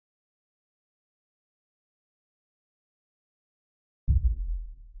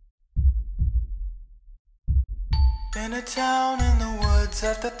In a town in the woods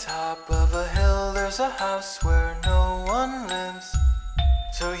at the top of a hill, there's a house where no one lives.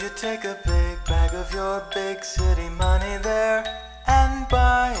 So you take a big bag of your big city money there and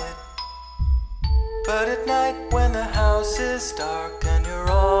buy it. But at night when the house is dark and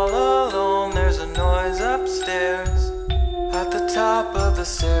you're all alone, there's a noise upstairs. At the top of the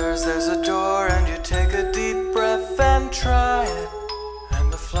stairs there's a door, and you take a deep breath and try it.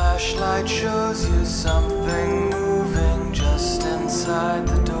 And the flashlight shows you something moving just inside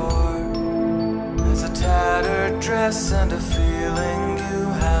the door. There's a tattered dress and a feeling you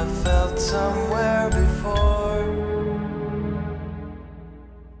have felt somewhere before.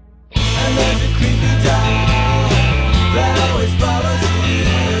 And there's a creepy doll that always follows you.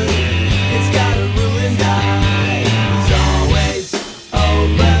 It's got a ruined eye, it's always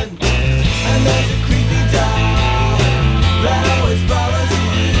open. And there's a creepy doll that always follows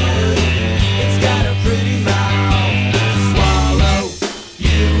you. It's got a pretty mouth to swallow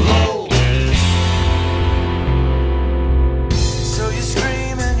you whole. So you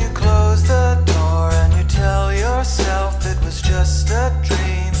scream and you close the door, and you tell yourself it was just a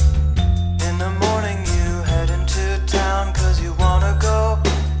dream. In the morning you head into town 'cause you wanna go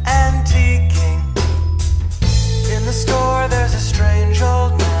antiquing. In the store there's a strange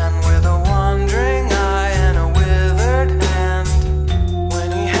old man with a wandering eye and a withered hand.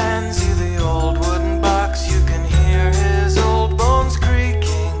 When he hands you the old wooden box, you can hear his old bones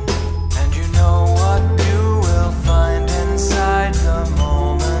creaking. And you know what you will find inside the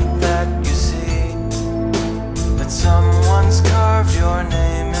moment that you see that someone's carved your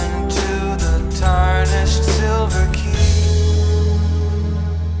name into the tarnished silver key.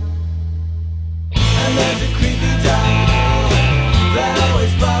 And there's a creepy doll that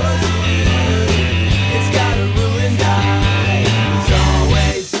always follows you. It's got a ruined eye, it's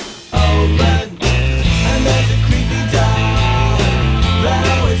always open. And there's a creepy doll that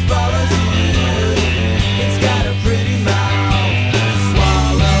always follows you. It's got a pretty mouth to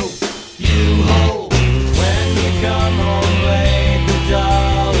swallow you whole. When you come home late, the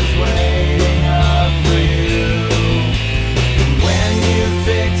doll is waiting up for you. And when you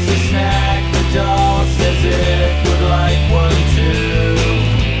fix a snack, the doll says it would like one too.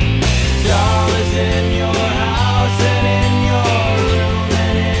 Doll is in your house and in your room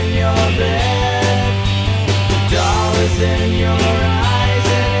and in your bed. Doll is in your eyes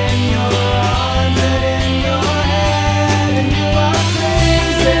and in your arms and in your head, and you are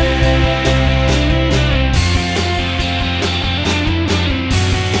crazy.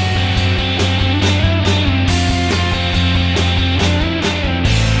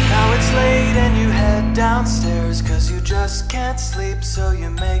 Now it's late and you head downstairs 'cause you just can't sleep, so you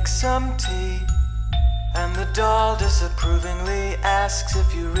make some tea. And the doll disapprovingly asks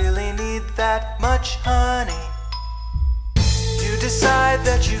if you really need that much honey. You decide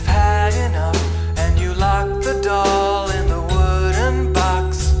that you've had enough and you lock the doll in the wooden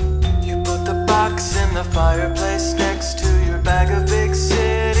box. You put the box in the fireplace next to your bag of big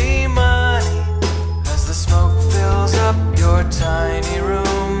city money. As the smoke fills up your tiny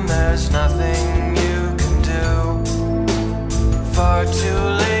room, there's nothing you can do. Far too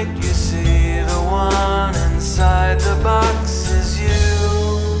late.